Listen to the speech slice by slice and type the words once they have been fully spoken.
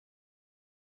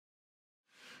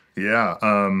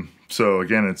Yeah. So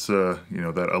again, it's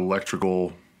that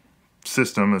electrical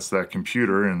system. It's that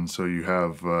computer, and so you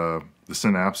have the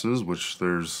synapses, which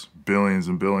there's billions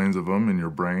and billions of them in your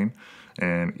brain,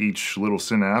 and each little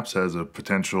synapse has a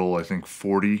potential, I think,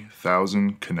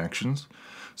 40,000 connections.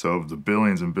 So of the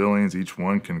billions and billions, each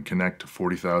one can connect to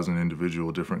 40,000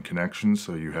 individual different connections.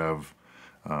 So you have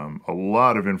a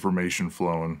lot of information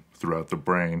flowing throughout the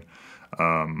brain,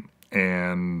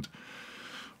 and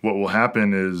what will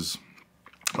happen is,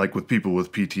 like with people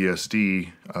with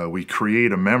PTSD, we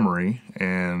create a memory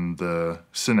and the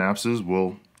synapses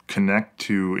will connect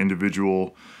to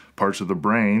individual parts of the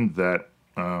brain that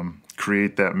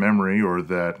create that memory or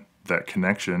that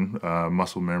connection,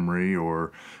 muscle memory,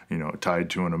 or tied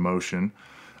to an emotion.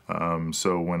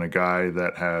 So when a guy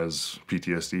that has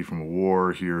PTSD from a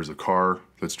war hears a car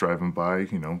that's driving by,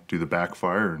 do the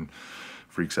backfire and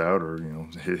freaks out, or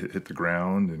hit the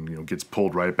ground and gets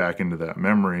pulled right back into that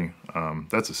memory,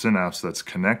 that's a synapse that's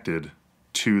connected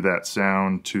to that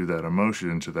sound, to that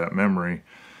emotion, to that memory,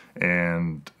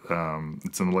 and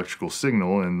it's an electrical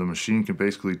signal, and the machine can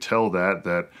basically tell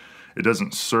that it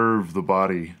doesn't serve the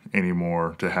body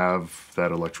anymore to have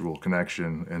that electrical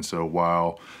connection. And so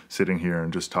while sitting here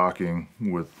and just talking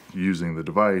with using the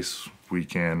device, we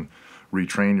can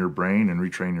retrain your brain and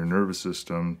retrain your nervous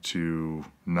system to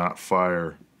not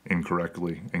fire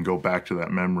incorrectly and go back to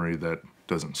that memory that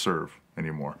doesn't serve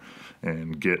anymore,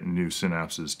 and get new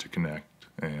synapses to connect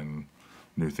and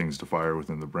new things to fire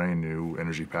within the brain, new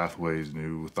energy pathways,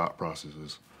 new thought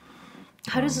processes.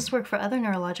 How does this work for other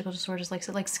neurological disorders like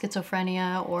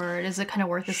schizophrenia, or does it kind of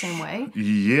work the same way?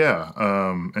 Yeah,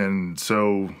 and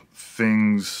so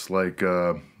things like say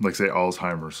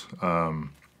Alzheimer's,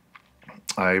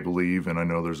 I believe, and I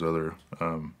know there's other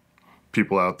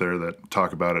people out there that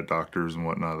talk about it, doctors and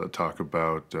whatnot, that talk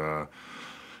about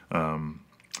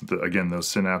again, those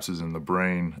synapses in the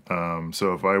brain.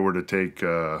 So if I were to take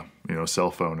a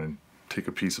cell phone and take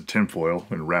a piece of tinfoil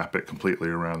and wrap it completely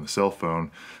around the cell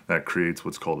phone, that creates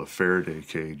what's called a Faraday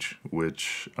cage,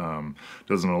 which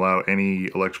doesn't allow any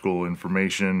electrical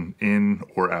information in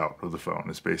or out of the phone.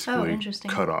 It's basically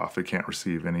cut off. It can't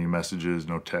receive any messages,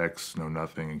 no texts, no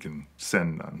nothing, and can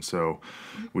send none. So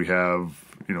we have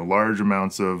large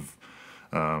amounts of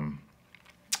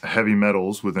heavy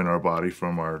metals within our body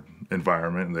from our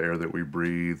environment, the air that we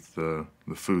breathe, the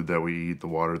food that we eat, the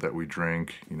water that we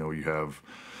drink. You have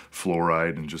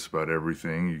fluoride in just about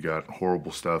everything. You got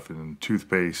horrible stuff in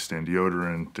toothpaste and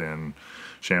deodorant and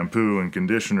shampoo and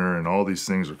conditioner, and all these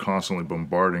things are constantly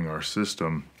bombarding our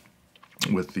system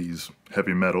with these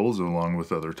heavy metals, along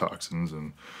with other toxins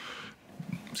and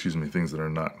things that are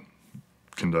not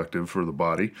conductive for the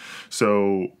body.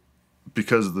 So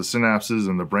because the synapses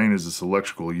and the brain is this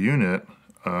electrical unit,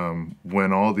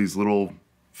 when all these little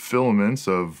filaments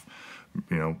of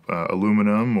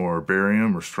aluminum or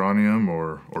barium or strontium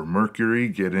or mercury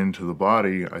get into the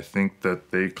body, I think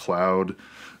that they cloud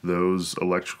those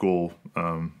electrical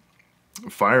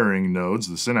firing nodes,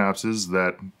 the synapses,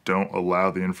 that don't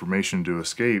allow the information to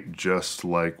escape, just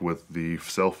like with the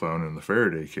cell phone and the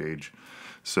Faraday cage.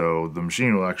 So the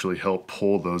machine will actually help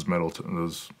pull those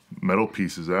metal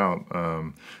pieces out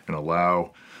and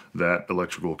allow that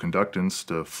electrical conductance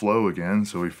to flow again.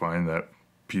 So we find that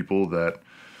people that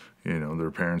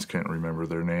their parents can't remember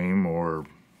their name, or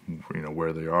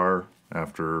where they are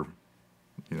after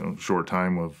short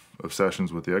time of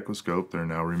sessions with the Equiscope, they're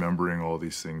now remembering all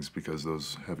these things because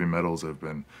those heavy metals have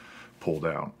been pulled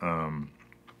out.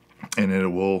 And it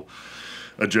will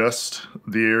adjust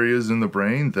the areas in the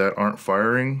brain that aren't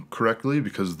firing correctly,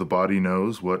 because the body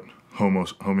knows what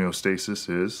homeostasis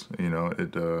is.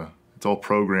 It's all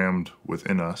programmed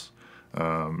within us.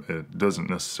 It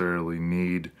doesn't necessarily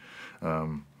need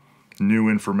new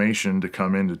information to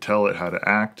come in to tell it how to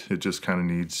act. It just kind of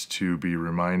needs to be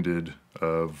reminded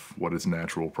of what its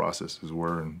natural processes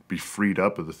were and be freed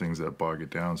up of the things that bog it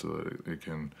down, so that it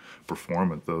can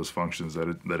perform at those functions that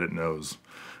it knows.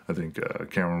 I think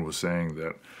Cameron was saying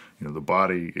that the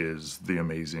body is the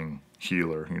amazing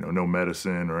healer. No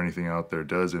medicine or anything out there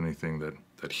does anything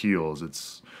that heals.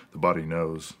 It's the body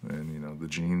knows, and the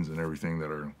genes and everything that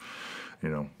are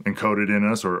encoded in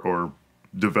us or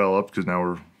developed, because now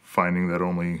we're finding that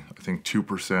only, I think,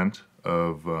 2%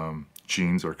 of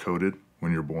genes are coded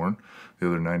when you're born. The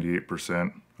other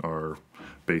 98% are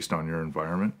based on your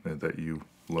environment that you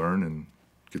learn and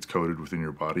gets coded within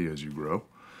your body as you grow.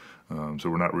 So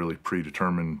we're not really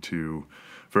predetermined to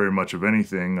very much of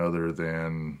anything other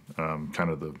than kind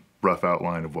of the rough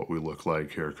outline of what we look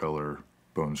like, hair color,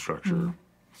 bone structure,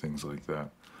 things like that.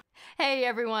 Hey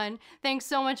everyone! Thanks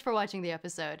so much for watching the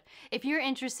episode. If you're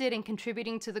interested in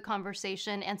contributing to the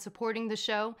conversation and supporting the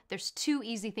show, there's 2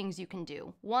 easy things you can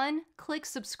do. 1, click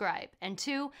subscribe, and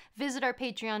 2, visit our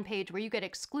Patreon page where you get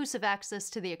exclusive access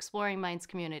to the Exploring Minds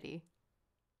community.